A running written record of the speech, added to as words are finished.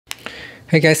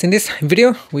Hey guys, in this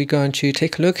video we're going to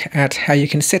take a look at how you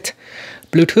can set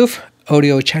Bluetooth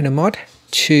audio channel mode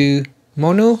to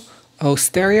mono or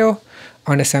stereo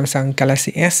on the Samsung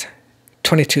Galaxy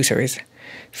S22 series.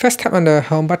 First, tap on the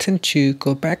home button to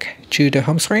go back to the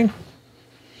home screen.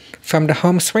 From the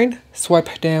home screen,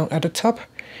 swipe down at the top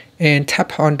and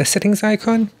tap on the settings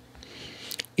icon.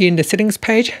 In the settings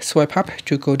page, swipe up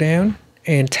to go down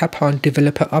and tap on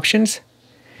developer options.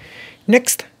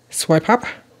 Next, swipe up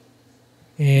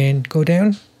and go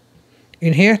down.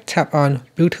 In here, tap on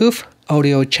Bluetooth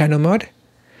audio channel mode.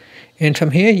 And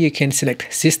from here, you can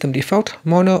select system default,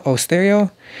 mono or stereo.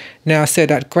 Now set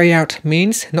that gray out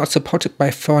means not supported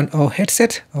by phone or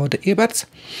headset or the earbuds.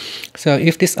 So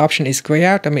if this option is gray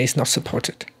out, that means it's not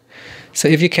supported. So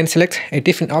if you can select a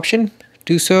different option,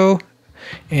 do so.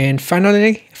 And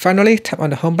finally, tap on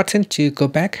the home button to go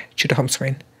back to the home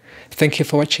screen. Thank you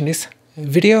for watching this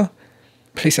video.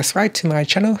 Please subscribe to my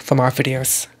channel for more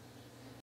videos.